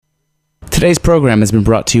Today's program has been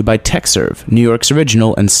brought to you by TechServe, New York's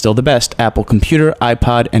original and still the best Apple computer,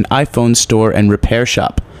 iPod, and iPhone store and repair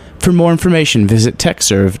shop. For more information, visit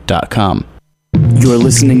techserve.com. You're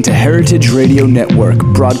listening to Heritage Radio Network,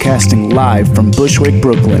 broadcasting live from Bushwick,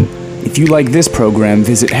 Brooklyn. If you like this program,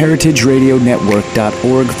 visit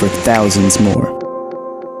heritageradionetwork.org for thousands more.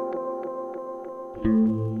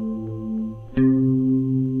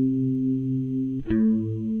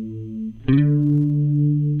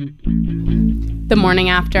 The morning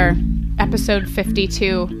after, episode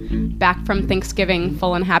 52, back from Thanksgiving,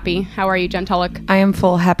 full and happy. How are you, Jen Tulloch? I am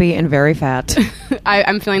full, happy, and very fat.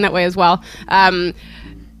 I'm feeling that way as well. I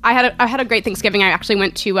had a great Thanksgiving. I actually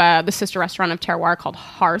went to the sister restaurant of Terroir called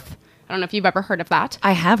Hearth. I don't know if you've ever heard of that.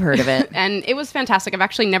 I have heard of it. And it was fantastic. I've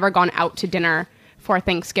actually never gone out to dinner for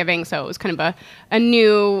Thanksgiving, so it was kind of a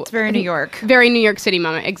new... It's very New York. Very New York City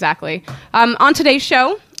moment, exactly. On today's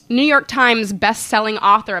show, New York Times best-selling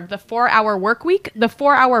author of The 4-Hour Workweek, The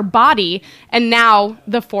 4-Hour Body, and now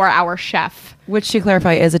The 4-Hour Chef. Which, to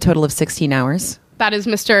clarify, is a total of 16 hours. That is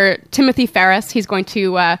Mr. Timothy Ferriss. He's going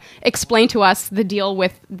to explain to us the deal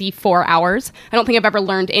with the 4 hours. I don't think I've ever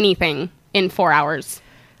learned anything in 4 hours,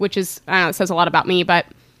 which is says a lot about me, but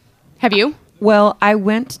have you? Well, I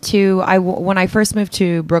went to, when I first moved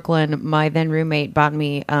to Brooklyn, my then roommate bought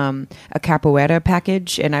me a capoeira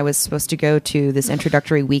package, and I was supposed to go to this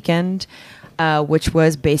introductory weekend, which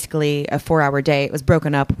was basically a 4-hour day. It was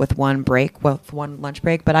broken up with one lunch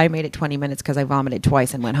break, but I made it 20 minutes because I vomited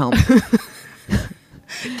twice and went home.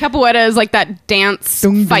 Capoeira is like that dance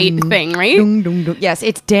fight thing, right? Yes,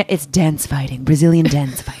 it's dance fighting, Brazilian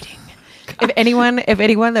dance fighting. If anyone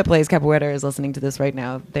that plays capoeira is listening to this right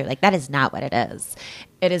now, they're like, that is not what it is.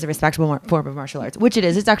 It is a respectable form of martial arts, which it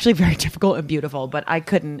is. It's actually very difficult and beautiful, but I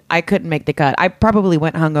couldn't make the cut. I probably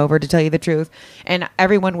went hungover, to tell you the truth, and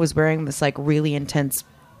everyone was wearing this like really intense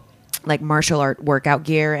like martial art workout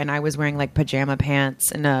gear, and I was wearing like pajama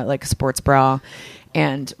pants and like a sports bra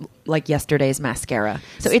and like yesterday's mascara.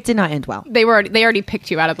 So it did not end well. They already picked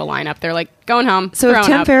you out of the lineup. They're like, going home. So if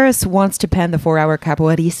Tim Ferriss wants to pen the 4-hour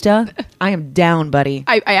capoeirista, I am down, buddy.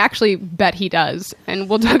 I actually bet he does, and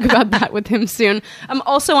we'll talk about that with him soon.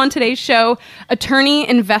 Also on today's show, attorney,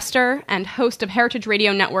 investor, and host of Heritage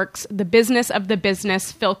Radio Network's The Business of the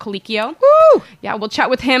Business, Phil Colicchio. Woo! Yeah, we'll chat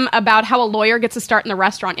with him about how a lawyer gets a start in the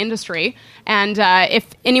restaurant industry, and if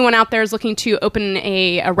anyone out there is looking to open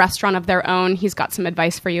a restaurant of their own, he's got some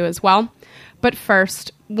advice for you as well. But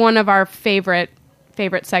first, one of our favorite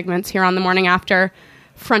segments here on The Morning After,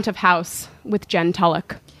 Front of House with Jen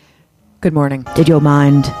Tulloch. Good morning. Did your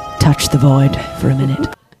mind touch the void for a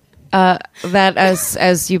minute? That,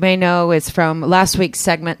 as you may know, is from last week's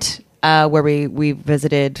segment where we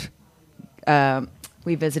visited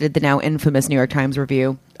the now infamous New York Times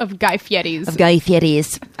review of Guy Fieri's.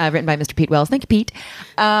 Written by Mr. Pete Wells. Thank you, Pete.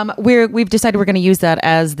 We've decided we're going to use that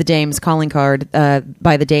as the Dame's calling card.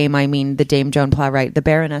 By the Dame, I mean the Dame Joan Plowright, the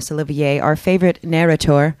Baroness Olivier, our favorite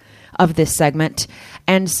narrator of this segment.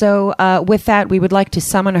 And so with that, we would like to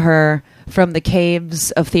summon her from the caves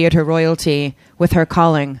of theater royalty with her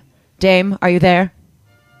calling. Dame, are you there?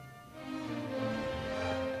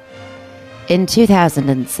 In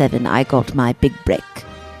 2007, I got my big break.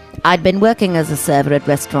 I'd been working as a server at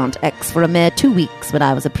Restaurant X for a mere 2 weeks when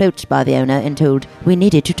I was approached by the owner and told we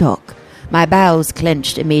needed to talk. My bowels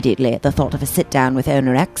clenched immediately at the thought of a sit-down with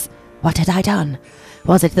owner X. What had I done?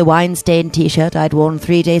 Was it the wine-stained T-shirt I'd worn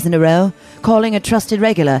 3 days in a row? Calling a trusted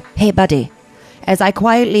regular, "Hey, buddy." As I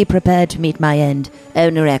quietly prepared to meet my end,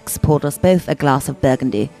 owner X poured us both a glass of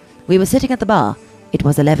Burgundy. We were sitting at the bar. It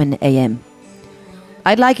was 11 a.m.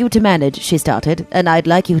 "I'd like you to manage," she started, "and I'd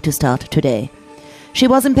like you to start today." She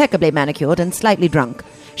was impeccably manicured and slightly drunk.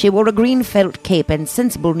 She wore a green felt cape and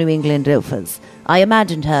sensible New England loafers. I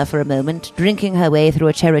imagined her for a moment, drinking her way through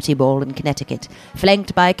a charity ball in Connecticut,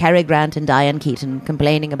 flanked by Cary Grant and Diane Keaton,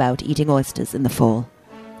 complaining about eating oysters in the fall.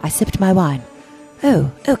 I sipped my wine.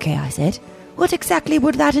 "Oh, okay," I said. "What exactly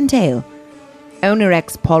would that entail?" Owner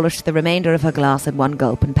X polished the remainder of her glass at one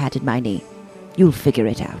gulp and patted my knee. "You'll figure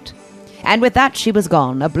it out." And with that she was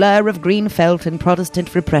gone, a blur of green felt and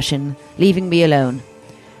Protestant repression, leaving me alone.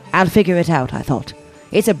 I'll figure it out, I thought.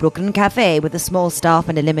 It's a Brooklyn cafe with a small staff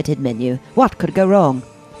and a limited menu. What could go wrong?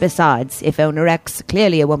 Besides, if owner X,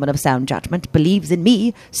 clearly a woman of sound judgment, believes in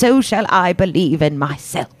me, so shall I believe in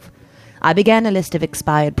myself. I began a list of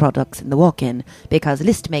expired products in the walk-in, because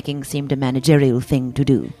list-making seemed a managerial thing to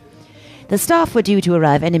do. The staff were due to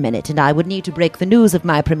arrive any minute, and I would need to break the news of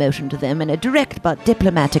my promotion to them in a direct but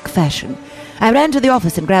diplomatic fashion. I ran to the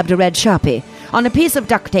office and grabbed a red Sharpie. On a piece of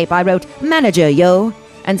duct tape I wrote, "Manager, yo!"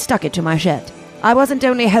 and stuck it to my shirt. I wasn't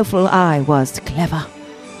only helpful, I was clever.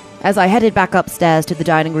 As I headed back upstairs to the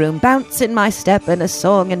dining room, bounce in my step and a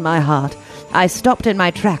song in my heart, I stopped in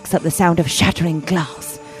my tracks at the sound of shattering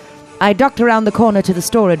glass. I ducked around the corner to the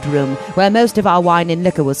storage room, where most of our wine and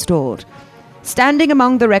liquor was stored. Standing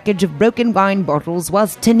among the wreckage of broken wine bottles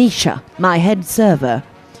was Tanisha, my head server.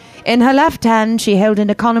 In her left hand, she held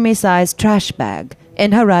an economy-sized trash bag.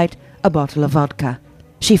 In her right, a bottle of vodka.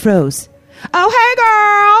 She froze. "Oh, hey,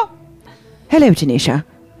 girl!" "Hello, Tanisha.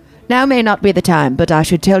 Now may not be the time, but I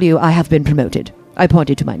should tell you I have been promoted." I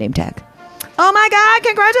pointed to my name tag. "Oh my God,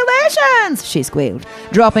 congratulations!" she squealed,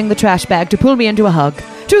 dropping the trash bag to pull me into a hug.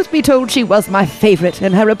 Truth be told, she was my favorite,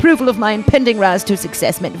 and her approval of my impending rise to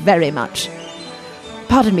success meant very much.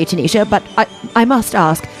 "Pardon me, Tanisha, but I must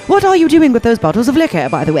ask, what are you doing with those bottles of liquor,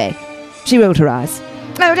 by the way?" She rolled her eyes.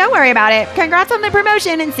 Oh, don't worry about it. Congrats on the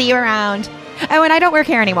promotion and see you around. Oh, and I don't work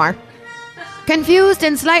here anymore. Confused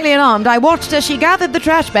and slightly alarmed, I watched as she gathered the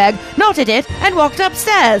trash bag, knotted it, and walked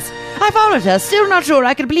upstairs. I followed her, still not sure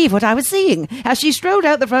I could believe what I was seeing, as she strode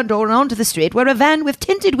out the front door and onto the street where a van with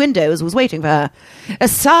tinted windows was waiting for her. A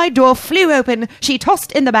side door flew open, she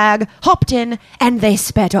tossed in the bag, hopped in, and they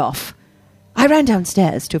sped off. I ran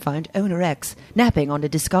downstairs to find Owner X napping on a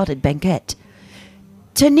discarded banquette.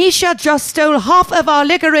 "Tanisha just stole half of our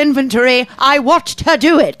liquor inventory. I watched her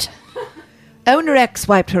do it." Owner X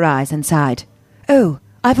wiped her eyes and sighed. "Oh,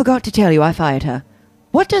 I forgot to tell you I fired her.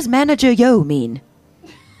 What does Manager Yo mean?"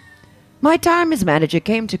 My time as manager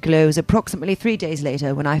came to close approximately 3 days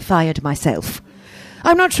later when I fired myself.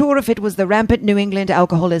 I'm not sure if it was the rampant New England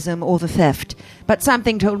alcoholism or the theft, but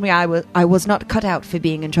something told me I was not cut out for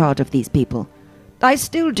being in charge of these people. I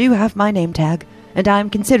still do have my name tag, and I'm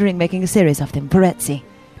considering making a series of them for Etsy.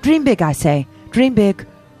 Dream big, I say. Dream big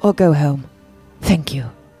or go home. Thank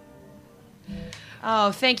you.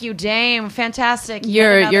 Oh, thank you, Dame. Fantastic.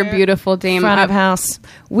 You're beautiful, Dame. Front of house.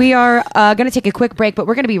 We are going to take a quick break, but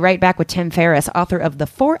we're going to be right back with Tim Ferriss, author of The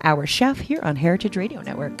 4-Hour Chef, here on Heritage Radio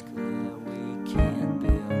Network.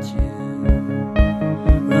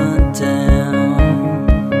 Run down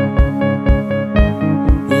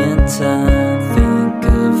in time. Think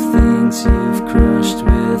of things you've crushed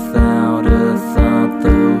without a thought.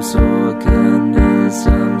 Those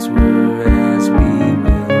organisms were as we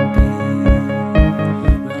will be.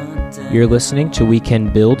 You're listening to We Can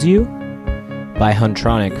Build You by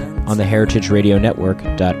Huntronic on the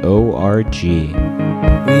heritageradionetwork.org. We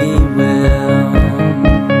will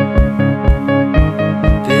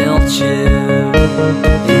build you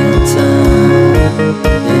in time,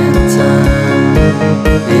 in time,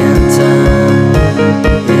 in time,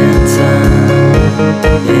 in time,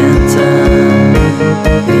 in time,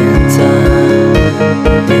 in time,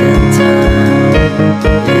 in time,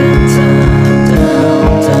 in time, down,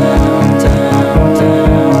 down, down, down,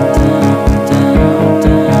 down, down, down, down,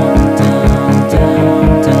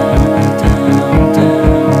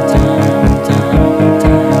 down,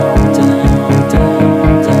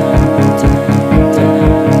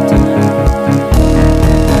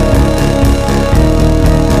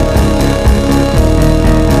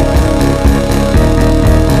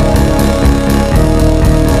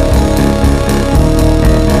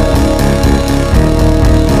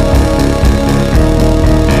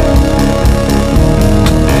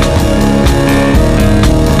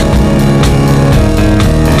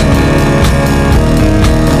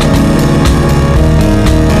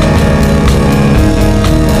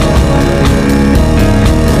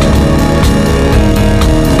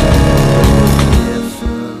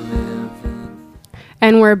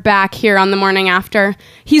 And we're back here on The Morning After.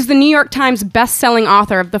 He's the New York Times best-selling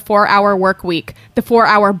author of The 4-Hour Work Week, The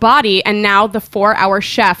 4-Hour Body, and now The 4-Hour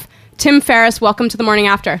Chef. Tim Ferriss, welcome to The Morning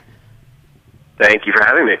After. Thank you for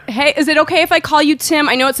having me. Hey, is it okay if I call you Tim?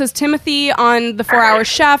 I know it says Timothy on The 4-Hour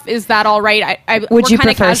Chef. Is that all right? Would you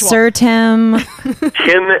prefer casual. Sir Tim?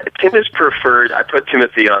 Tim is preferred. I put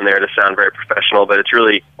Timothy on there to sound very professional, but it's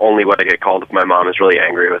really only what I get called if my mom is really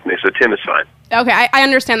angry with me, so Tim is fine. Okay, I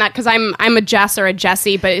understand that because I'm a Jess or a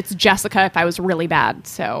Jessie, but it's Jessica if I was really bad.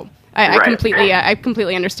 So I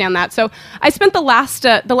completely understand that. So I spent the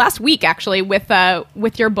last week actually with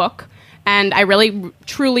your book, and I really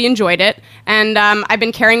truly enjoyed it. And I've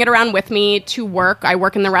been carrying it around with me to work. I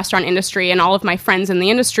work in the restaurant industry, and all of my friends in the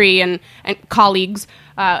industry and colleagues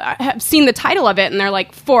have seen the title of it, and they're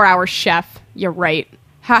like, 4-Hour Chef. You're right.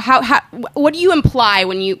 How what do you imply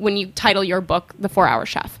when you title your book The 4-Hour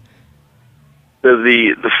Chef? So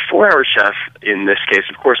the 4-Hour Chef, in this case,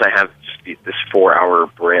 of course I have this 4-hour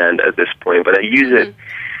brand at this point, but I use it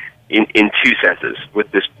in two senses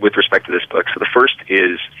with respect to this book. So the first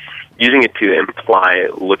is using it to imply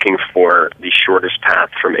looking for the shortest path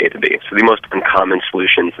from A to B. So the most uncommon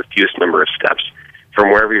solutions, the fewest number of steps from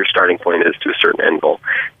wherever your starting point is to a certain end goal.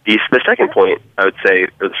 The second point, I would say,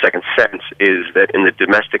 or the second sense, is that in the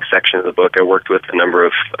domestic section of the book, I worked with a number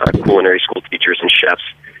of culinary school teachers and chefs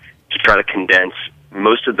to try to condense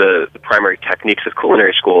most of the primary techniques of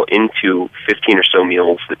culinary school into 15 or so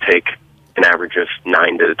meals that take an average of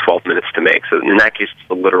 9 to 12 minutes to make. So in that case, it's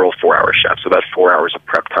the literal 4-hour chef, so about 4 hours of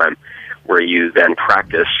prep time, where you then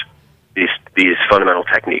practice these fundamental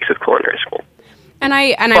techniques of culinary school.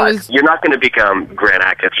 But you're not going to become Grant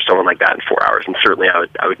Achatz or someone like that in 4 hours, and certainly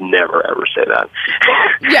I would never ever say that.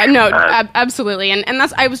 Yeah, no, absolutely, and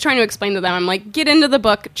that's I was trying to explain to them. I'm like, get into the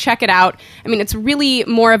book, check it out. I mean, it's really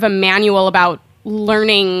more of a manual about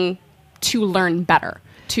learning to learn better,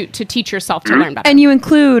 to teach yourself to learn better. And you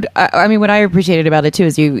include, I mean, what I appreciated about it too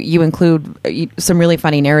is you include some really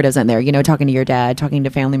funny narratives in there. You know, talking to your dad, talking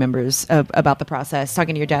to family members about the process,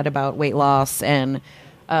 talking to your dad about weight loss, and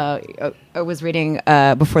I was reading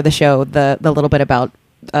before the show the little bit about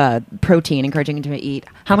protein, encouraging him to eat.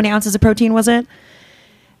 How many ounces of protein was it?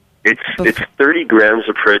 It's 30 grams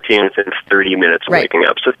of protein within 30 minutes of waking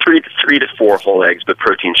up. So 3 to 4 whole eggs, but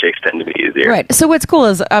protein shakes tend to be easier. Right. So what's cool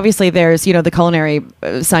is obviously there's the culinary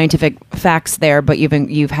scientific facts there, but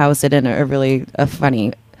you've housed it in a really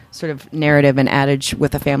funny sort of narrative and adage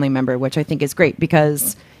with a family member, which I think is great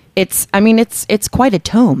because it's quite a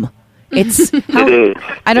tome. It's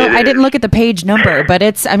I didn't look at the page number, but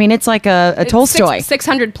it's like a Tolstoy.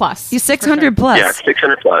 600 plus. 600 plus. Yeah,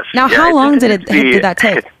 600 plus. Now, how long did that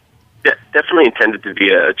take? Definitely intended to be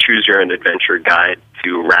a choose-your-own-adventure guide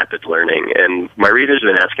to rapid learning. And my readers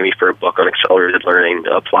have been asking me for a book on accelerated learning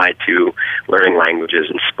applied to learning languages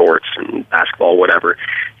and sports and basketball, whatever,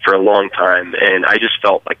 for a long time. And I just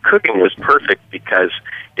felt like cooking was perfect because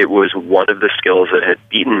it was one of the skills that had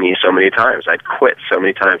beaten me so many times. I'd quit so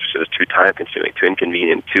many times because it was too time-consuming, too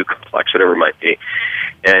inconvenient, too complex, whatever it might be.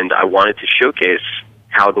 And I wanted to showcase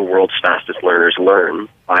how the world's fastest learners learn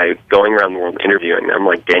by going around the world and interviewing them,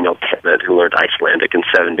 like Daniel Kennett, who learned Icelandic in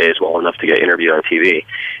 7 days well enough to get interviewed on TV,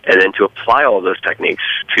 and then to apply all of those techniques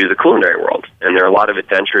to the culinary world. And there are a lot of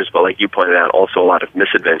adventures, but like you pointed out, also a lot of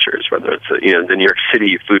misadventures, whether it's the New York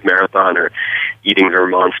City food marathon or eating their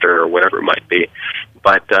monster or whatever it might be.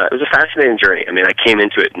 But it was a fascinating journey. I mean, I came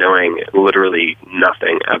into it knowing literally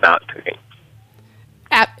nothing about cooking.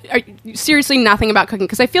 Seriously nothing about cooking,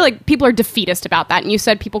 because I feel like people are defeatist about that. And you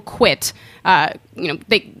said people quit.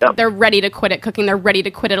 They're ready to quit at cooking. They're ready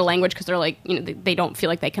to quit at a language because they're like, they don't feel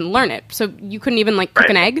like they can learn it. So you couldn't even cook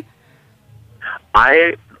an egg?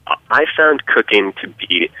 I found cooking to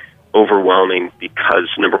be overwhelming because,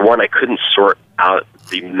 number one, I couldn't sort out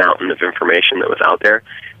the mountain of information that was out there.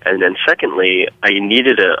 And then secondly, I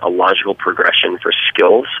needed a logical progression for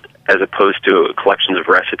skills as opposed to collections of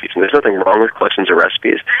recipes. And there's nothing wrong with collections of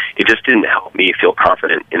recipes. It just didn't help me feel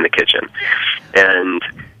confident in the kitchen. And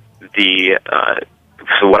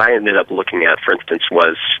so what I ended up looking at, for instance,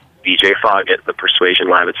 was BJ Fogg at the Persuasion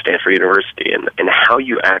Lab at Stanford University and how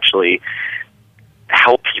you actually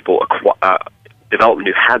help people develop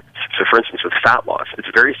new habits. So, for instance, with fat loss, it's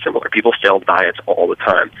very similar. People fail diets all the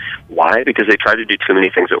time. Why? Because they try to do too many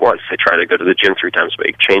things at once. They try to go to the gym 3 times a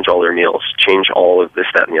week, change all their meals, change all of this,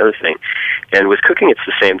 that, and the other thing. And with cooking, it's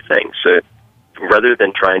the same thing. So rather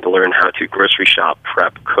than trying to learn how to grocery shop,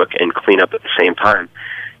 prep, cook, and clean up at the same time,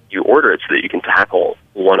 you order it so that you can tackle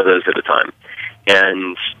one of those at a time.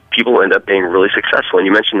 And people end up being really successful. And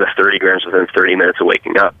you mentioned the 30 grams within 30 minutes of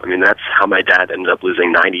waking up. I mean, that's how my dad ended up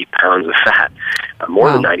losing 90 pounds of fat.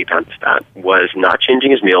 More than 90 pounds of fat, was not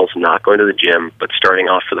changing his meals, not going to the gym, but starting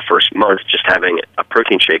off for the first month just having a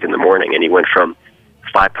protein shake in the morning. And he went from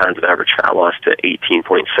 5 pounds of average fat loss to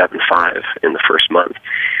 18.75 in the first month.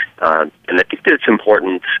 And I think that it's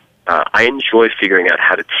important. I enjoy figuring out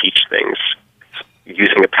how to teach things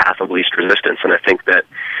using a path of least resistance. And I think that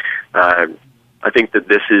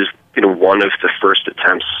this is one of the first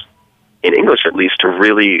attempts, in English at least, to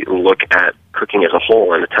really look at cooking as a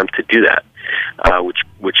whole and attempt to do that,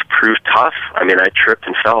 which proved tough. I mean, I tripped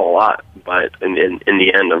and fell a lot, but in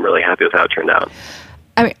the end, I'm really happy with how it turned out.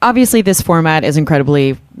 I mean, obviously, this format is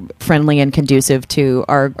incredibly friendly and conducive to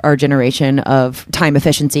our generation of time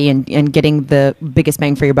efficiency and getting the biggest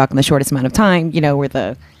bang for your buck in the shortest amount of time. We're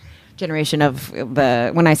the generation of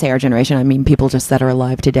when I say our generation, I mean people just that are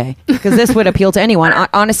alive today, because this would appeal to anyone,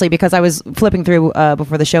 honestly, because I was flipping through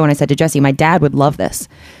before the show and I said to Jesse, my dad would love this.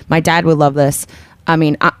 I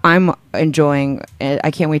mean, I'm enjoying it. I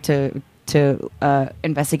can't wait to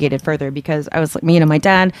investigate it further, because I was like, my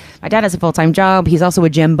dad has a full-time job. He's also a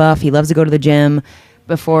gym buff. He loves to go to the gym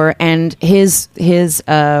and his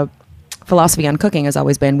philosophy on cooking has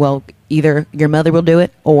always been, well, either your mother will do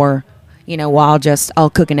it or I'll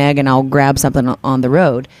cook an egg and I'll grab something on the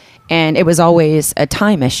road. And it was always a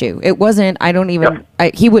time issue. It wasn't.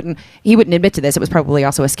 He wouldn't admit to this. It was probably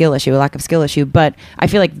also a lack of skill issue. But I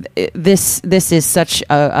feel like this is such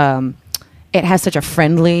a. It has such a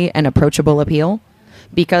friendly and approachable appeal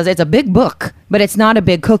because it's a big book, but it's not a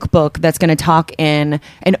big cookbook that's going to talk in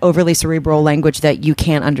an overly cerebral language that you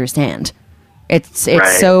can't understand. It's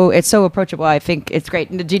so approachable. I think it's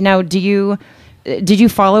great. Did you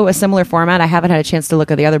follow a similar format? I haven't had a chance to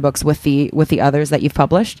look at the other books with the others that you've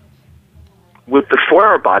published. With the 4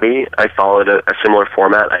 Hour Body, I followed a similar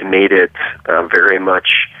format. I made it very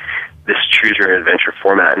much this choose your own adventure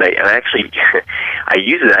format, and I actually I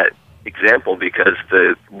use that example because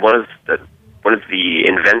one of the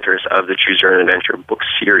inventors of the Choose Your Own Adventure book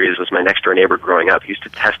series was my next door neighbor growing up. He used to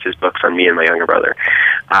test his books on me and my younger brother.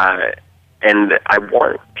 And I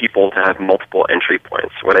want people to have multiple entry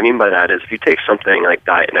points. What I mean by that is if you take something like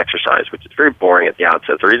diet and exercise, which is very boring at the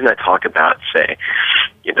outset, the reason I talk about, say,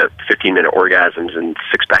 15-minute orgasms and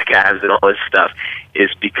six-pack abs and all this stuff is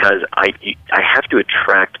because I have to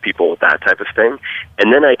attract people with that type of thing,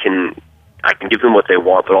 and then I can give them what they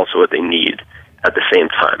want, but also what they need at the same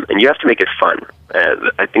time. And you have to make it fun.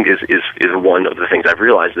 I think is one of the things I've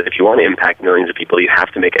realized, that if you want to impact millions of people, you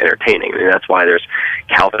have to make it entertaining. I mean, that's why there's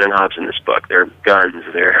Calvin and Hobbes in this book. There are guns,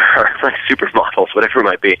 there are like supermodels, whatever it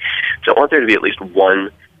might be. So I want there to be at least one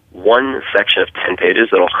section of 10 pages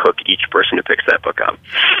that'll hook each person who picks that book up.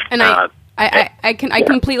 And I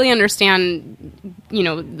completely understand,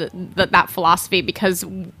 that philosophy, because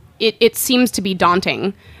it seems to be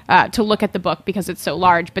daunting to look at the book because it's so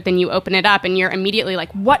large, but then you open it up and you're immediately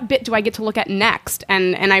like, what bit do I get to look at next?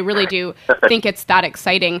 And I really do think it's that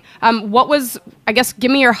exciting. What was, I guess,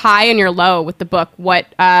 give me your high and your low with the book. What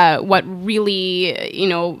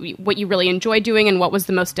really, what you really enjoyed doing, and what was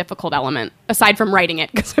the most difficult element, aside from writing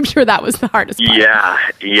it? Because I'm sure that was the hardest part. Yeah.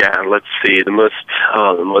 Let's see. The most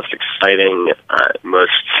exciting,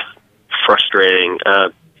 most frustrating,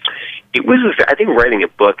 it was, I think, writing a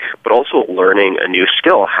book, but also learning a new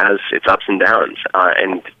skill has its ups and downs,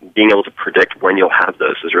 and being able to predict when you'll have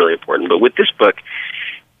those is really important. But with this book,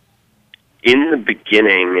 in the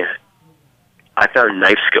beginning, I found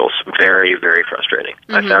knife skills very, very frustrating.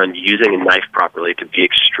 Mm-hmm. I found using a knife properly to be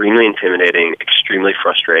extremely intimidating, extremely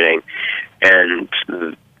frustrating, and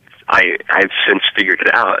I've since figured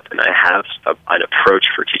it out, and I have an approach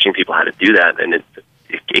for teaching people how to do that, and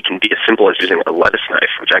it can be as simple as using a lettuce knife,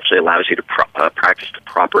 which actually allows you to practice the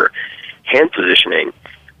proper hand positioning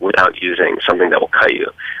without using something that will cut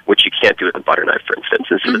you, which you can't do with a butter knife, for instance.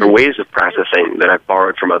 And so there are ways of practicing that I've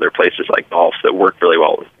borrowed from other places like golf that work really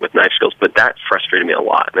well with knife skills, but that frustrated me a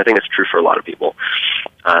lot, and I think it's true for a lot of people.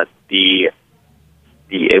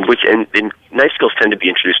 Knife skills tend to be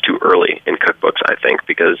introduced too early in cookbooks, I think,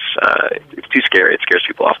 because it's too scary. It scares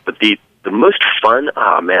people off. But the most fun,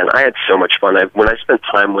 I had so much fun. When I spent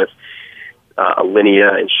time with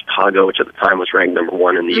Alinea in Chicago, which at the time was ranked number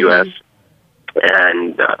 1 in the U.S.,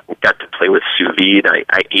 and got to play with sous vide.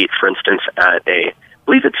 I ate, for instance, at I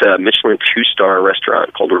believe it's a Michelin 2-star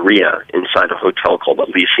restaurant called Aria inside a hotel called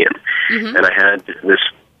Elysian. Mm-hmm. And I had this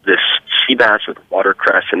sea bass with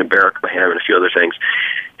watercress and Iberico ham and a few other things.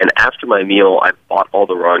 And after my meal, I bought all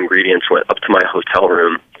the raw ingredients, went up to my hotel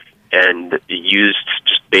room, and used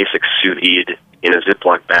just basic sous vide in a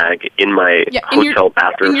Ziploc bag in my hotel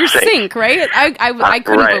bathroom. In your sink, right? I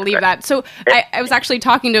couldn't believe that. So I was actually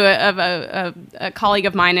talking to a colleague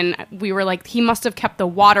of mine, and we were like, he must have kept the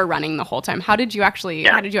water running the whole time. How did you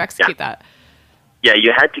execute that? Yeah,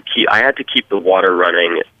 I had to keep the water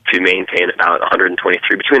running to maintain about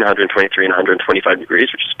between 123 and 125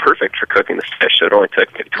 degrees, which is perfect for cooking this fish. So it only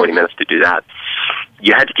took maybe 20 minutes to do that.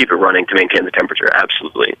 You had to keep it running to maintain the temperature,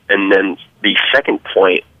 absolutely. And then the second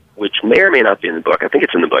point, which may or may not be in the book, I think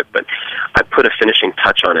it's in the book, but I put a finishing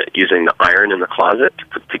touch on it using the iron in the closet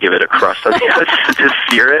to give it a crust on the outside to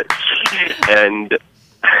sear it. And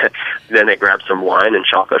then I grabbed some wine and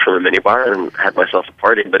chocolate from a minibar and had myself a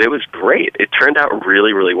party. But it was great. It turned out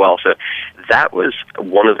really, really well. So that was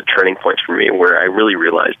one of the turning points for me where I really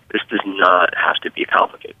realized this does not have to be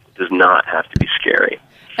complicated. It does not have to be scary.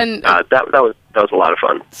 And that was a lot of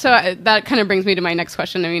fun. So that kind of brings me to my next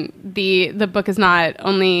question. I mean, the book is not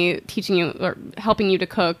only teaching you or helping you to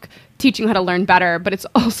cook, teaching you how to learn better, but it's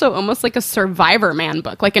also almost like a Survivor Man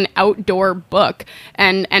book, like an outdoor book,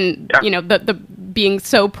 and the being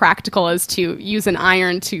so practical as to use an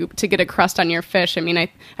iron to get a crust on your fish. I mean,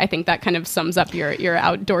 I think that kind of sums up your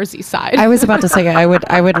outdoorsy side. I was about to say I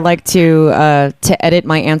would like to edit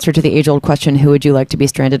my answer to the age-old question, who would you like to be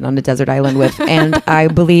stranded on a desert island with? And I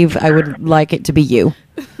believe I would like it to be you.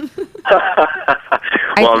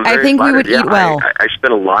 Well, I'm I very think we flattered. would eat well. I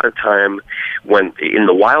spent a lot of time when in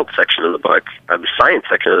the wild section of the book. The science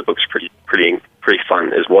section of the book is pretty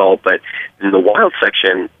fun as well. But in the wild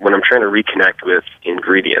section, when I'm trying to reconnect with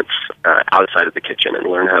ingredients outside of the kitchen and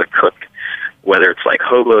learn how to cook, whether it's like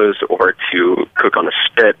hobos or to cook on a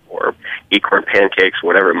spit or acorn pancakes,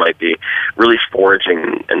 whatever it might be, really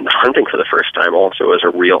foraging and hunting for the first time also was a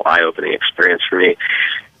real eye-opening experience for me.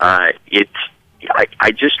 I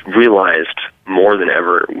just realized more than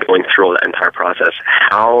ever going through that entire process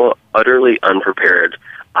how utterly unprepared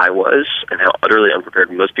I was and how utterly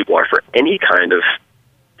unprepared most people are for any kind of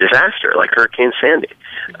disaster like Hurricane Sandy,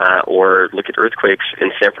 or look at earthquakes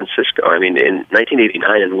in San Francisco. I mean, in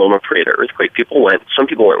 1989 in Loma Prieta earthquake, some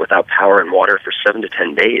people went without power and water for 7 to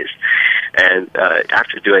 10 days. And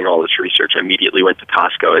after doing all this research, I immediately went to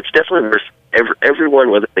Costco. It's definitely worth everyone,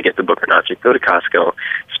 whether they get the book or not, just go to Costco,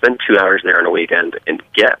 spend 2 hours there on a weekend, and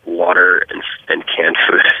get water and canned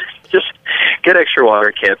food. Just get extra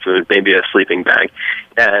water, canned food, maybe a sleeping bag,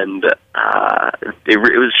 and it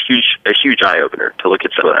was a huge eye opener to look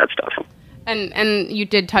at some of that stuff. And you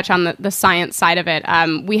did touch on the science side of it.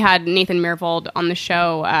 We had Nathan Myhrvold on the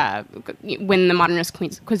show when the modernist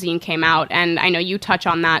cuisine came out, and I know you touch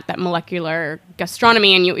on that molecular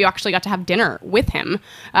gastronomy, and you actually got to have dinner with him.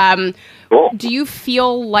 Cool. Do you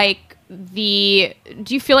feel like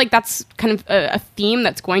that's kind of a theme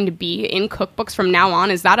that's going to be in cookbooks from now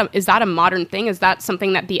on? Is that a modern thing? Is that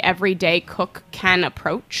something that the everyday cook can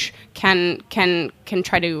approach? Can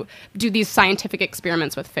try to do these scientific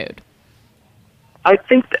experiments with food? I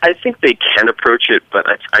think they can approach it, but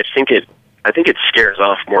I think it scares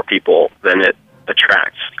off more people than it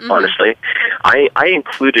attracts. Mm-hmm. Honestly, I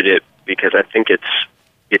included it because I think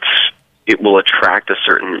it will attract a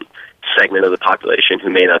certain segment of the population who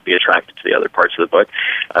may not be attracted to the other parts of the book.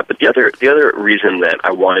 But the other reason that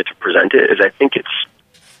I wanted to present it is I think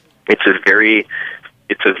it's a very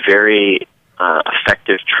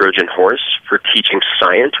effective Trojan horse for teaching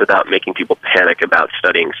science without making people panic about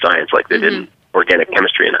studying science like they did in organic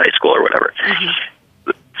chemistry in high school or whatever.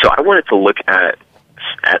 Mm-hmm. So I wanted to look at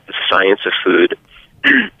the science of food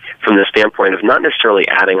from the standpoint of not necessarily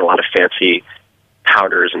adding a lot of fancy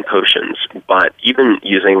powders and potions, but even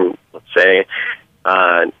using, let's say,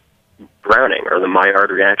 browning or the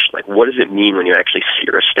Maillard reaction. Like, what does it mean when you actually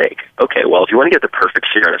sear a steak? Okay, well, if you want to get the perfect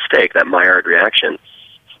sear on a steak, that Maillard reaction,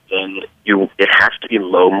 then it has to be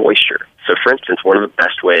low moisture. So, for instance, one of the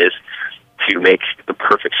best ways to make the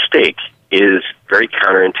perfect steak is very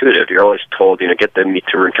counterintuitive. You're always told, get the meat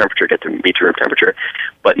to room temperature.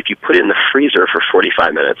 But if you put it in the freezer for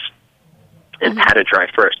 45 minutes and pat it dry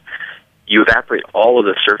first, you evaporate all of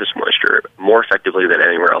the surface moisture more effectively than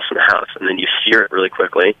anywhere else in the house. And then you sear it really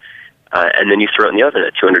quickly, and then you throw it in the oven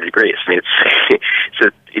at 200 degrees. I mean,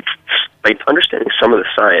 it's by understanding some of the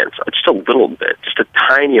science, just a little bit, just a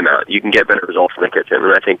tiny amount, you can get better results in the kitchen.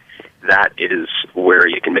 And I think that is where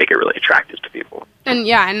you can make it really attractive to people. And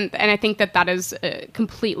yeah, and I think that is a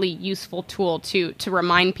completely useful tool to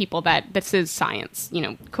remind people that this is science.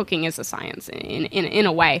 Cooking is a science in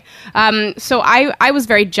a way. So I was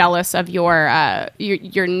very jealous of your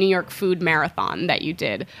New York food marathon that you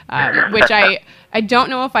did, which I don't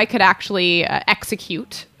know if I could actually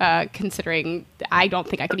execute, considering I don't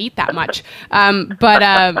think I could eat that much.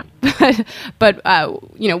 But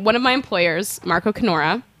one of my employers, Marco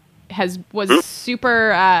Canora, was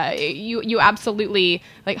super. You absolutely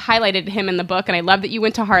highlighted him in the book, and I love that you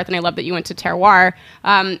went to Hearth, and I love that you went to Terroir.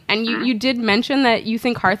 And you did mention that you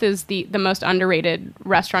think Hearth is the most underrated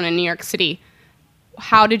restaurant in New York City.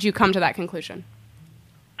 How did you come to that conclusion?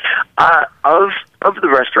 Of the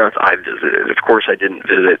restaurants I visited, of course, I didn't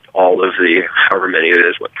visit all of the, however many it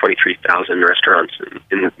is, 23,000 restaurants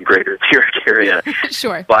in the greater New York area.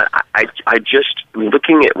 Sure. But I just,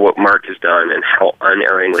 looking at what Mark has done and how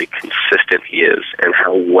unerringly consistent he is and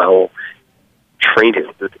how well trained he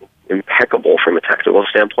is, impeccable from a technical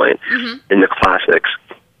standpoint in the classics.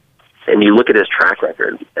 And you look at his track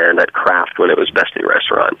record, and at Kraft when it was Best in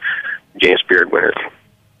Restaurant, James Beard winner,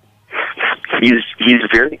 he's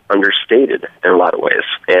very understated in a lot of ways,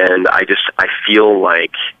 and I feel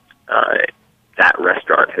like that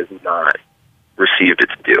restaurant has not received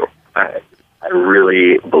its due. I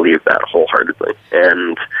really believe that wholeheartedly,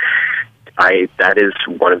 and that is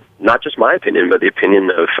one of, not just my opinion, but the opinion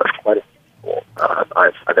of quite a few people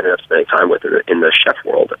I've ended up spending time with in the chef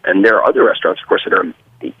world. And there are other restaurants, of course, that are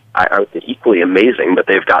I would say equally amazing, but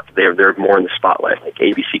they're more in the spotlight, like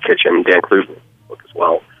ABC Kitchen, Dan Kluver's book as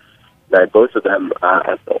well. Both of them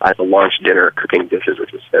at the launch dinner cooking dishes,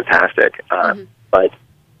 which was fantastic. But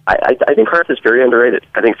I think Hearth is very underrated.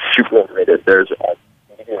 I think it's super underrated. There's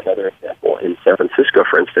another example, in San Francisco,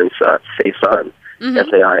 for instance, Saison,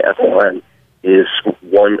 Saison, is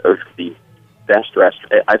one of the best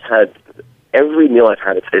restaurants. I've had, every meal I've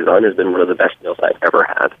had at Saison has been one of the best meals I've ever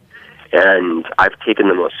had. And I've taken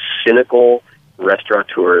the most cynical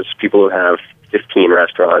restaurateurs, people who have 15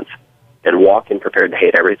 restaurants, and walk in prepared to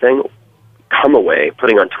hate everything, come away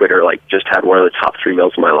putting on Twitter, like, just had one of the top 3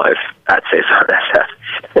 meals of my life at Saison SF.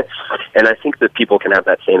 And I think that people can have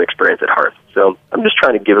that same experience at Hearth. So I'm just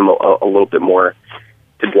trying to give them a little bit more,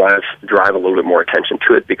 to drive a little bit more attention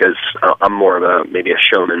to it, because I'm more of maybe a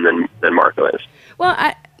showman than Marco is. Well,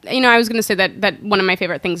 I was going to say that one of my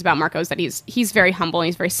favorite things about Marco is that he's very humble.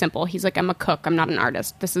 He's very simple. He's like, I'm a cook. I'm not an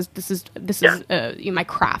artist. This is my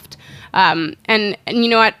craft. And you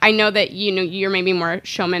know what? I know that you're maybe more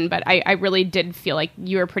showman, but I really did feel like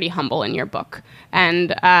you were pretty humble in your book,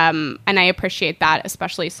 and I appreciate that,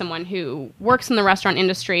 especially someone who works in the restaurant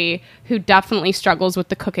industry, who definitely struggles with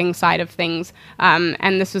the cooking side of things.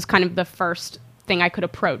 And this was kind of the first thing I could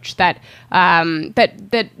approach that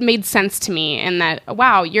made sense to me, and that,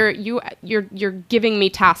 wow, you're giving me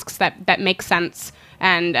tasks that make sense,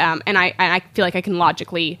 and I feel like I can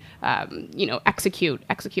logically execute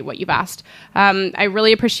what you've asked. I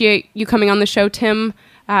really appreciate you coming on the show, Tim.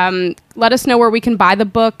 Let us know where we can buy the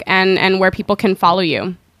book and where people can follow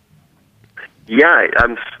you. Yeah,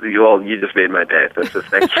 you just made my day. So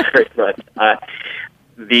thank you very much.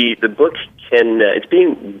 The book it's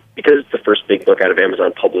being, because it's the first big book out of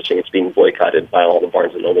Amazon Publishing, it's being boycotted by all the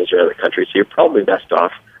Barnes & Nobles around the country, so you're probably best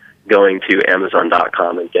off going to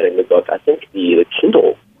Amazon.com and getting the book. I think the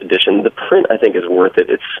Kindle edition, the print, I think, is worth it.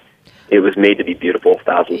 It was made to be beautiful,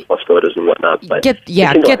 1,000+ photos and whatnot. But get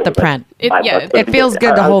the print. It feels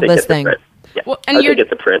good to hold this thing. Yeah, well, and you get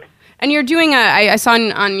the print. And you're doing I saw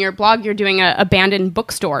on your blog, you're doing a abandoned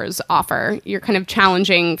bookstores offer. You're kind of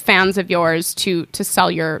challenging fans of yours to sell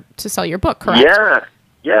your book, correct?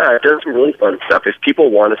 Yeah, I've done some really fun stuff. If people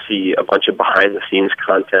want to see a bunch of behind-the-scenes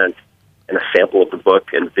content and a sample of the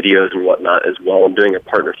book and videos and whatnot as well, I'm doing a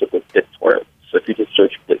partnership with BitTorrent. So if you just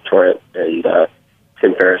search BitTorrent and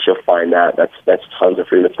Tim Ferriss, you'll find that. That's tons of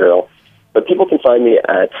free material. But people can find me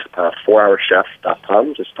at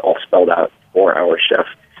 4hourchef.com, just all spelled out,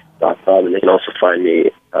 4hourchef.com. And they can also find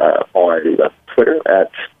me on Twitter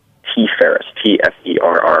at tferriss,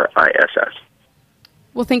 TFERRISS.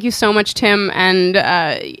 Well, thank you so much, Tim, and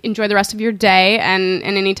enjoy the rest of your day. And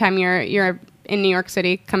anytime you're in New York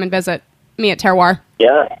City, come and visit me at Terroir.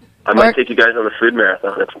 Yeah, I might take you guys on the food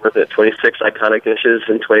marathon. It's worth it. 26 iconic dishes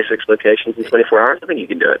in 26 locations in 24 hours. I think you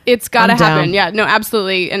can do it. It's got to happen. Yeah, no,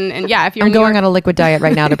 absolutely. And yeah, if you're I'm going on a liquid diet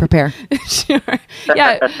right now to prepare. Sure.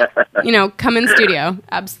 Yeah, come in studio.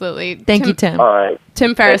 Absolutely. Thank you, Tim. All right.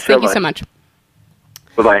 Tim Ferriss, thank you so much.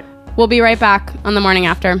 Bye-bye. We'll be right back on The Morning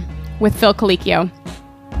After with Phil Colicchio.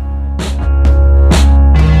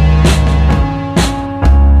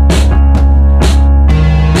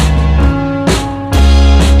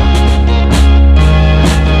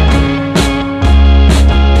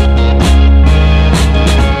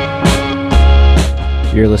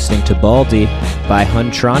 You're listening to Baldy by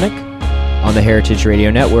Huntronic on the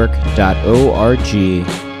heritageradionetwork.org.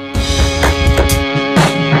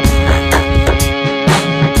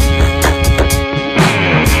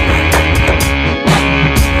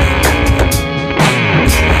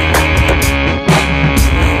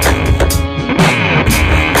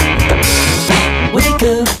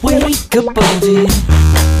 Wake up, Baldy.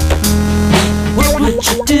 What would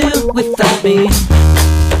you do without me?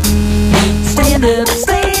 Stand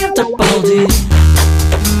up, Baldy.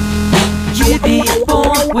 You'd be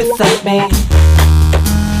born without me.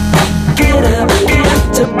 Get up,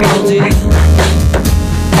 Baldy.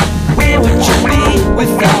 Where would you be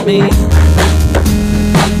without me?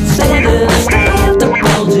 Stand up,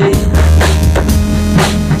 Baldy.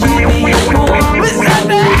 You'd be born without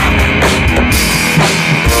me.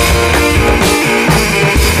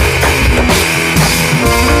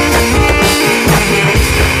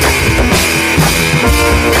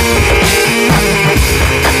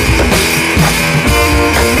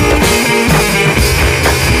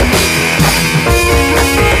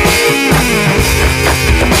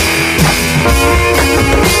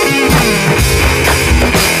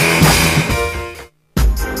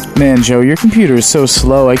 Man, Joe, your computer is so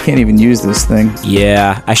slow, I can't even use this thing.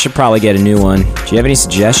 Yeah, I should probably get a new one. Do you have any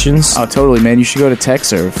suggestions? Oh, totally, man. You should go to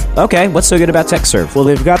TechServe. Okay, what's so good about TechServe? Well,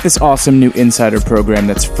 they've got this awesome new insider program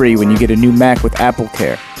that's free when you get a new Mac with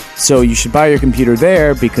AppleCare. So you should buy your computer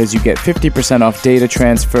there because you get 50% off data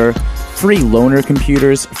transfer, free loaner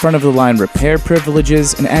computers, front-of-the-line repair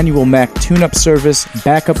privileges, an annual Mac tune-up service,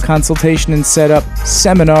 backup consultation and setup,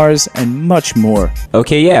 seminars, and much more.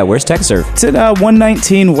 Okay, yeah, where's TechServe? It's at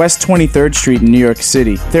 119 West 23rd Street in New York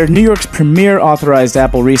City. They're New York's premier authorized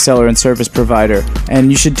Apple reseller and service provider,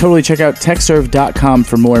 and you should totally check out techserve.com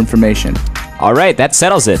for more information. All right, that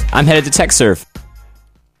settles it. I'm headed to TechServe.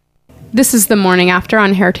 This is The Morning After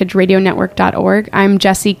on heritageradionetwork.org. I'm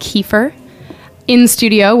Jesse Kiefer, in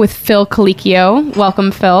studio with Phil Colicchio.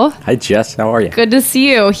 Welcome, Phil. Hi, Jess. How are you? Good to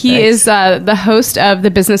see you. He Thanks. is the host of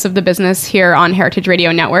The Business of the Business here on Heritage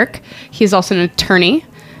Radio Network. He's also an attorney,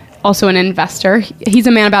 also an investor. He's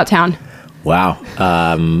a man about town. Wow.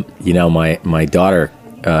 My daughter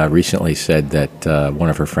recently said that one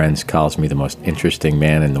of her friends calls me the most interesting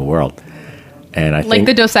man in the world. And I Like think,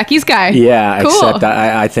 the Dos Equis guy. Yeah, Cool. except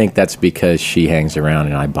I think that's because she hangs around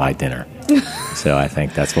and I buy dinner. So I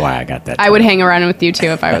think that's why I got that. I would hang around with you too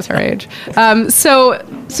if I was her age. So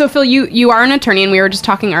Phil, you are an attorney, and we were just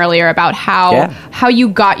talking earlier about how you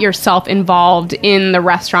got yourself involved in the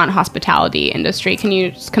restaurant hospitality industry. Can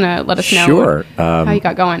you just kind of let us know Sure. how you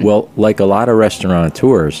got going? Well, like a lot of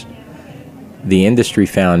restaurateurs, the industry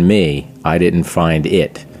found me. I didn't find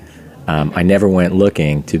it. I never went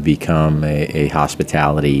looking to become a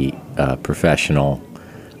hospitality professional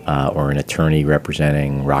or an attorney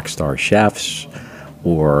representing rock star chefs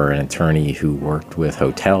or an attorney who worked with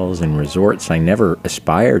hotels and resorts. I never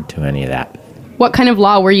aspired to any of that. What kind of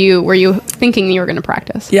law were you thinking you were going to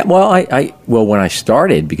practice? Yeah, well, well, when I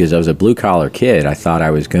started, because I was a blue collar kid, I thought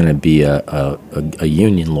I was going to be a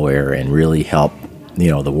union lawyer and really help,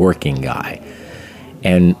 the working guy.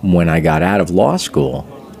 And when I got out of law school,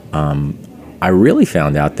 I really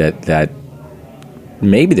found out that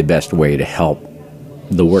maybe the best way to help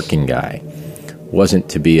the working guy wasn't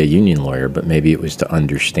to be a union lawyer, but maybe it was to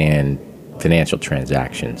understand financial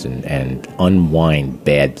transactions and unwind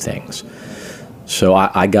bad things. So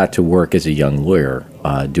I got to work as a young lawyer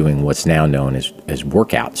doing what's now known as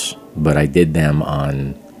workouts, but I did them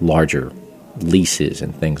on larger leases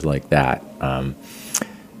and things like that.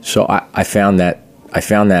 So I found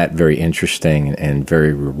that very interesting and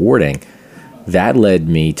very rewarding. That led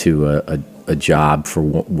me to a job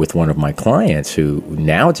with one of my clients who,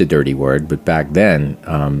 now it's a dirty word, but back then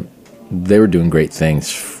they were doing great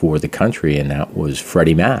things for the country, and that was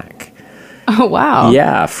Freddie Mac. Oh, wow.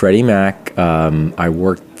 Yeah, Freddie Mac. I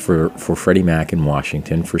worked for Freddie Mac in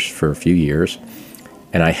Washington for a few years,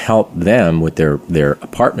 and I helped them with their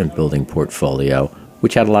apartment building portfolio,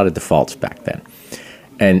 which had a lot of defaults back then.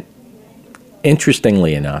 And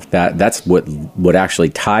interestingly enough, that's what actually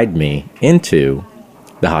tied me into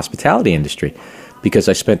the hospitality industry, because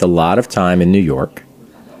I spent a lot of time in New York,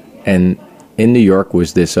 and in New York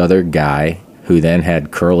was this other guy who then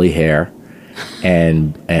had curly hair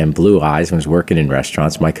and blue eyes and was working in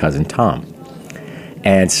restaurants, my cousin Tom.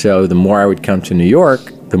 And so the more I would come to New York,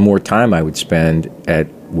 the more time I would spend at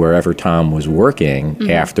wherever Tom was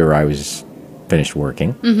working after I was finished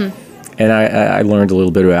working. And I learned a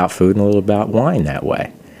little bit about food and a little about wine that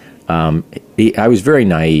way. I was very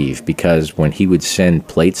naive, because when he would send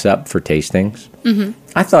plates up for tastings,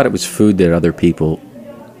 I thought it was food that other people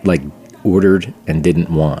ordered and didn't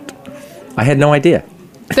want. I had no idea.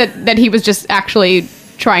 That he was just actually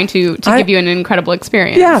trying to give you an incredible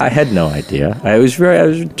experience. Yeah, I had no idea. I was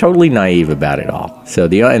totally naive about it all. So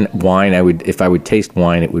and wine, if I would taste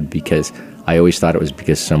wine, it would because I always thought it was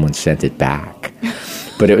because someone sent it back.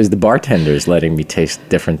 But it was the bartenders letting me taste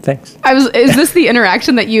different things. Is this the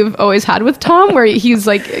interaction that you've always had with Tom, where he's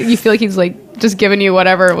like, you feel like he's like just giving you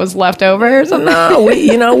whatever was left over or something? No,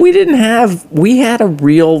 we had a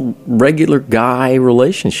real regular guy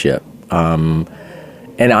relationship.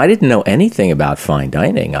 And I didn't know anything about fine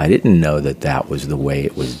dining. I didn't know that was the way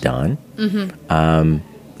it was done.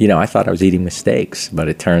 I thought I was eating mistakes, but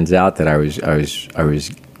it turns out that I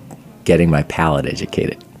was getting my palate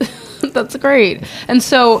educated. That's great. And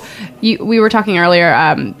so we were talking earlier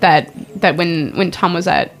that when Tom was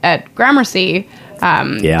at Gramercy,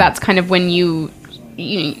 that's kind of when you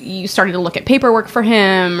started to look at paperwork for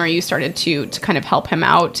him, or you started to kind of help him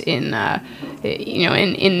out in a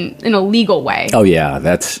legal way. Oh yeah,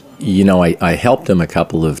 that's I helped him a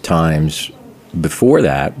couple of times before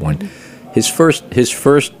that. When his first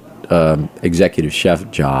executive chef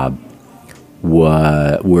job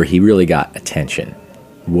where he really got attention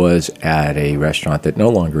was at a restaurant that no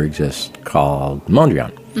longer exists called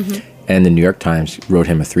Mondrian. And the New York Times wrote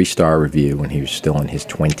him a 3-star review when he was still in his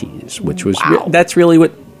 20s, which was that's really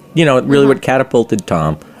what what catapulted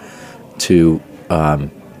Tom to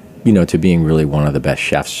to being really one of the best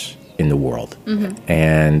chefs in the world.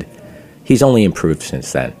 And he's only improved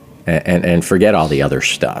since then. And forget all the other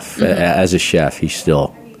stuff. As a chef, he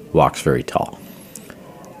still walks very tall.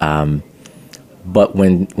 But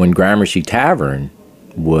when Gramercy Tavern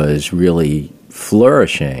was really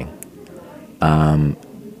flourishing, and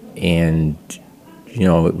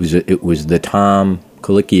it was the Tom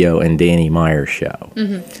Colicchio and Danny Meyer show.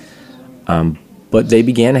 But they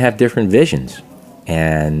began to have different visions,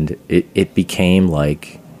 and it became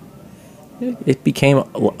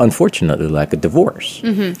unfortunately like a divorce.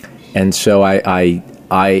 And so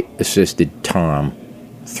I assisted Tom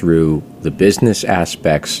through the business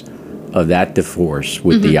aspects of that divorce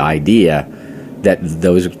with the idea that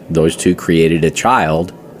those two created a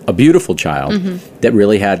child, a beautiful child, that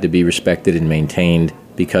really had to be respected and maintained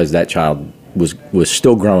because that child was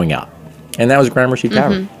still growing up. And that was Gramercy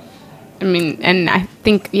Tavern. I mean, and I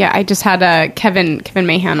think, I just had Kevin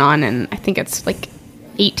Mahan on, and I think it's like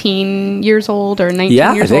 18 years old or 19 years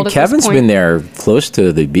old. Yeah, I think Kevin's been there close to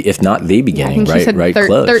if not the beginning, I think he said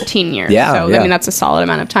close. 13 years. Yeah, so, I mean, that's a solid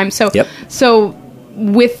amount of time. So, so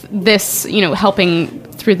with this, helping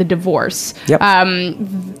through the divorce,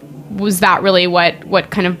 was that really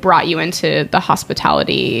what kind of brought you into the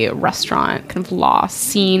hospitality restaurant kind of law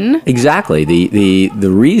scene? Exactly.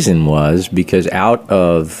 The reason was because out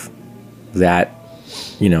of that,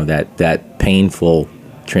 that painful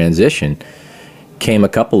transition came a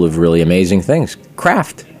couple of really amazing things.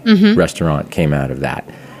 Craft restaurant came out of that.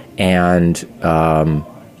 And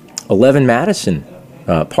 11 Madison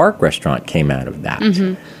Park restaurant came out of that.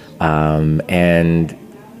 And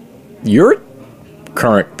your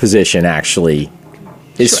current position actually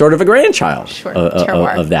is sort of a grandchild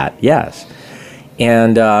of that. Yes.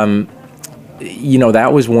 And,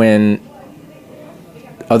 that was when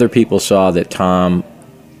other people saw that Tom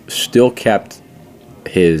still kept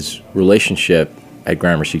his relationship at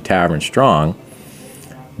Gramercy Tavern strong,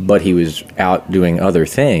 but he was out doing other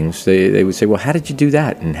things. They would say, well, how did you do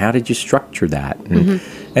that? And how did you structure that?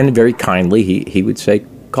 And very kindly, he would say,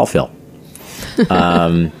 call Phil.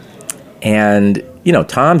 And,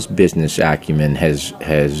 Tom's business acumen has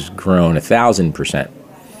grown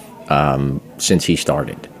 1,000% since he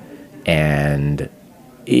started. And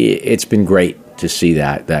it's been great to see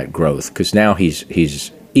that growth, because now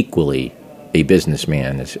he's equally a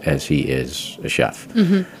businessman as he is a chef.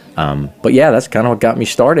 But yeah, that's kind of what got me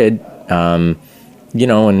started. And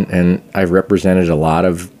I've represented a lot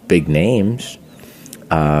of big names.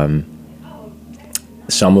 Some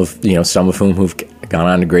of whom who've gone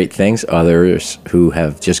on to great things, others who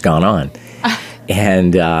have just gone on.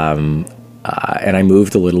 And I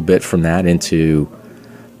moved a little bit from that into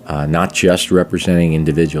not just representing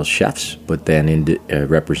individual chefs, but then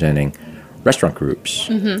representing restaurant groups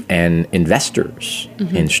and investors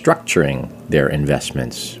in structuring their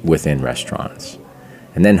investments within restaurants.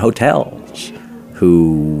 And then hotels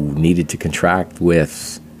who needed to contract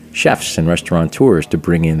with chefs and restaurateurs to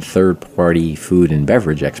bring in third-party food and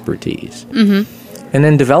beverage expertise. And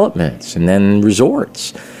then developments, and then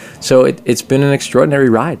resorts. So it's been an extraordinary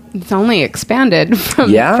ride. It's only expanded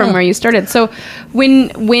from where you started. So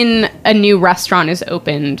when a new restaurant is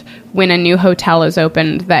opened, when a new hotel is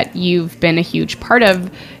opened that you've been a huge part of,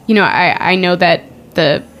 I know that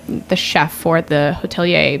the chef or the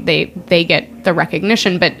hotelier, they get the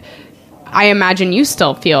recognition, but I imagine you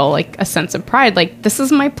still feel like a sense of pride. Like, this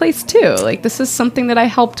is my place too. Like, this is something that I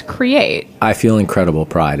helped create. I feel incredible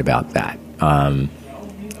pride about that.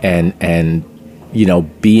 And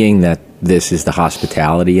being that this is the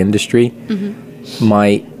hospitality industry,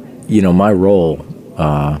 my role,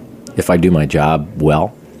 if I do my job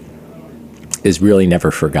well, is really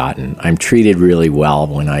never forgotten. I'm treated really well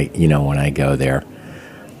when I go there,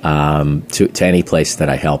 to any place that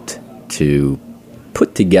I helped to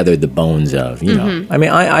put together the bones of, I mean,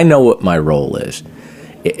 I know what my role is.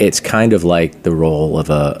 It's kind of like the role of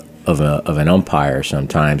an umpire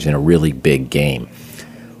sometimes in a really big game,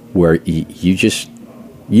 where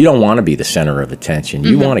you don't want to be the center of attention.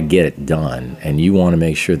 You want to get it done, and you want to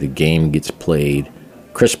make sure the game gets played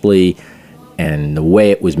crisply and the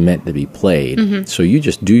way it was meant to be played. So you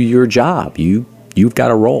just do your job. You've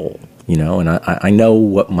got a role, and I know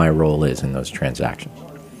what my role is in those transactions.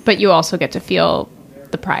 But you also get to feel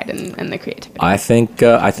the pride and the creativity. I think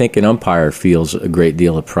an umpire feels a great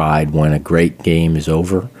deal of pride when a great game is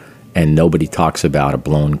over and nobody talks about a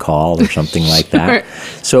blown call or something like that.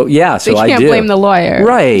 So I do. You can't blame the lawyer.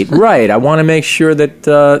 Right. I want to make sure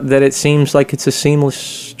that it seems like it's a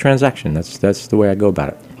seamless transaction. That's the way I go about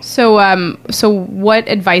it. So what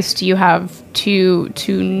advice do you have to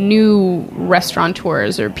new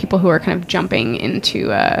restaurateurs or people who are kind of jumping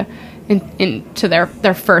into into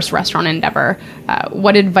their first restaurant endeavor,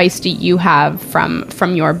 what advice do you have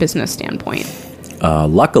from your business standpoint?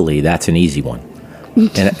 Luckily, that's an easy one.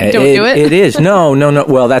 And Don't do it? It is. No.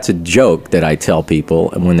 Well, that's a joke that I tell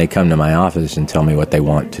people. And when they come to my office and tell me what they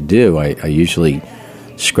want to do, I usually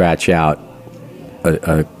scratch out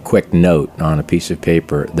a quick note on a piece of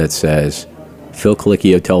paper that says, Phil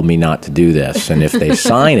Colicchio told me not to do this. And if they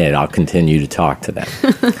sign it, I'll continue to talk to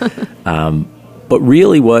them. But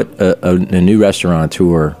really what a new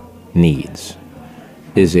restaurateur needs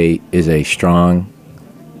is a strong,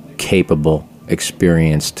 capable,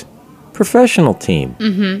 experienced professional team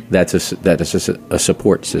that is a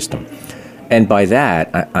support system. And by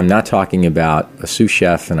that, I'm not talking about a sous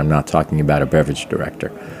chef and I'm not talking about a beverage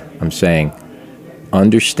director. I'm saying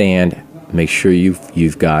understand, make sure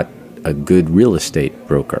you've got a good real estate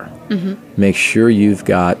broker. Make sure you've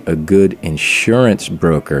got a good insurance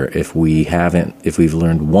broker. If we've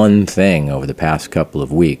learned one thing over the past couple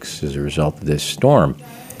of weeks as a result of this storm,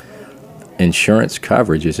 insurance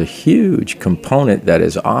coverage is a huge component that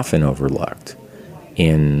is often overlooked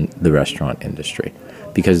in the restaurant industry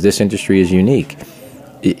because this industry is unique.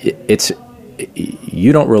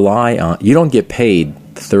 You don't get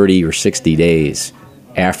paid 30 or 60 days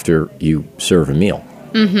after you serve a meal.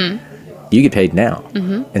 You get paid now.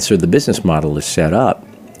 And so the business model is set up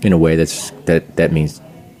in a way that means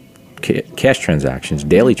cash transactions,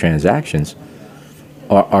 daily transactions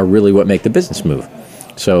are really what make the business move.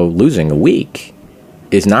 So losing a week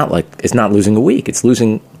it's not losing a week, it's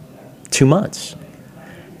losing 2 months.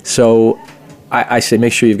 So I say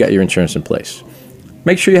make sure you've got your insurance in place.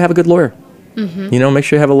 Make sure you have a good lawyer. Make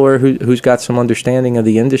sure you have a lawyer who's got some understanding of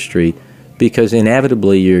the industry, because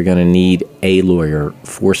inevitably you're going to need a lawyer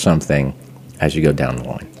for something as you go down the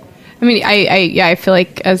line. I mean, I feel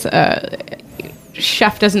like as a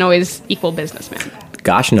chef doesn't always equal businessman.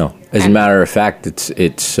 Gosh, no. As a matter of fact,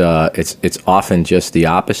 it's often just the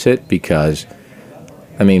opposite, because,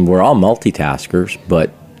 I mean, we're all multitaskers,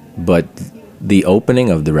 but the opening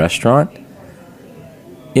of the restaurant,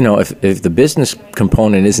 if the business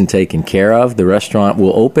component isn't taken care of, the restaurant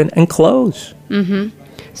will open and close.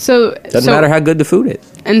 So doesn't matter how good the food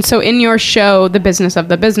is. And so in your show, The Business of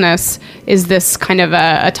the Business, is this kind of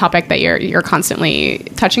a topic that you're constantly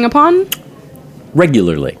touching upon?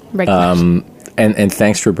 Regularly. And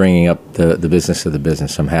thanks for bringing up the business of the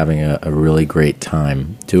business. I'm having a really great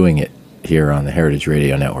time doing it here on the Heritage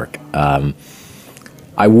Radio Network.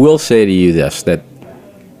 I will say to you this, that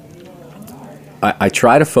I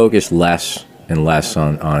try to focus less and less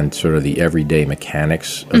on sort of the everyday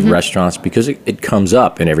mechanics of restaurants, because it comes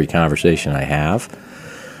up in every conversation I have.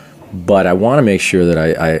 But I want to make sure that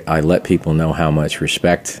I let people know how much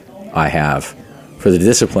respect I have for the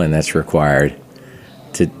discipline that's required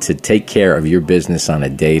to take care of your business on a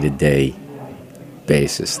day-to-day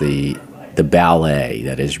basis, the ballet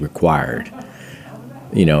that is required.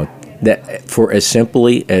 That for as simple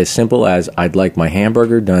as I'd like my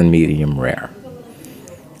hamburger done medium rare.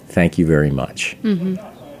 Thank you very much.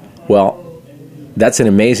 Well, that's an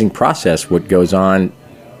amazing process, what goes on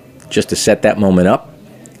just to set that moment up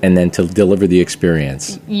and then to deliver the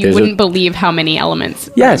experience. You wouldn't believe how many elements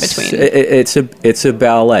are in between. Yes, it's a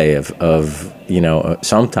ballet of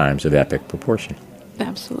sometimes of epic proportion.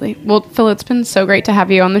 Absolutely. Well, Phil, it's been so great to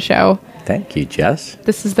have you on the show. Thank you, Jess.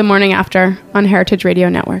 This is The Morning After on Heritage Radio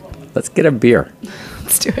Network. Let's get a beer.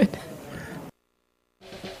 Let's do it.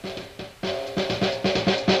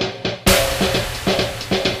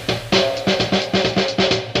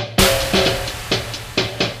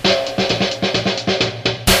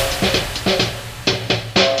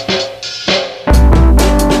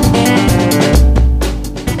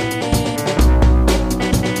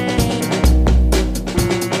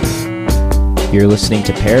 You're listening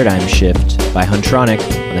to Paradigm Shift by Huntronic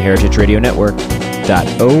on the Heritage Radio Network.org.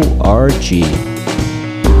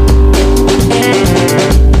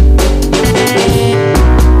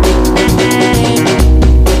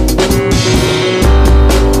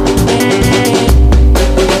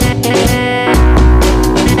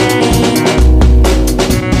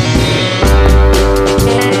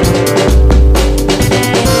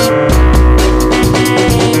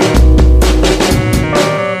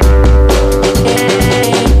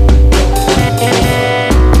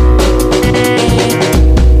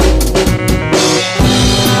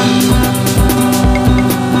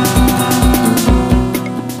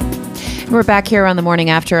 We're back here on The Morning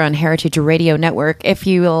After on Heritage Radio Network. If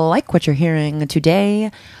you like what you're hearing today,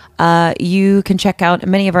 you can check out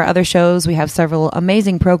many of our other shows. We have several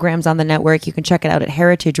amazing programs on the network. You can check it out at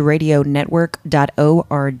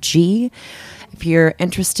heritageradionetwork.org. If you're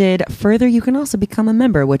interested further, you can also become a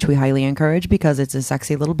member, which we highly encourage because it's a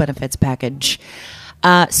sexy little benefits package.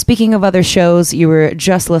 Speaking of other shows, you were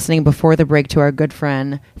just listening before the break to our good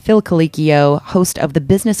friend Phil Colicchio, host of The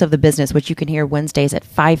Business of the Business, which you can hear Wednesdays at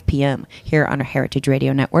 5 p.m. here on our Heritage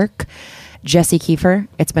Radio Network. Jesse Kiefer,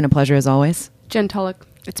 it's been a pleasure as always. Jen Tulloch,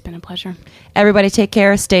 it's been a pleasure. Everybody take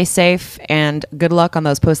care, stay safe, and good luck on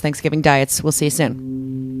those post-Thanksgiving diets. We'll see you soon.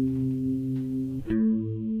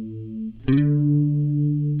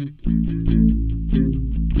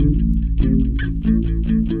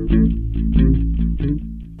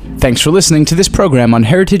 Thanks for listening to this program on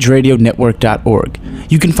heritageradionetwork.org.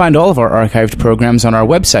 You can find all of our archived programs on our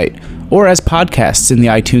website or as podcasts in the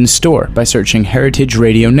iTunes Store by searching Heritage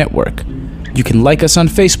Radio Network. You can like us on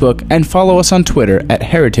Facebook and follow us on Twitter at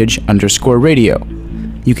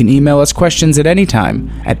heritage_radio. You can email us questions at any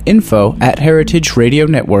time at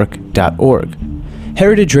info@heritageradionetwork.org.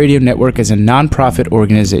 Heritage Radio Network is a nonprofit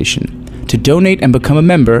organization. To donate and become a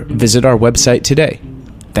member, visit our website today.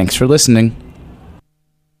 Thanks for listening.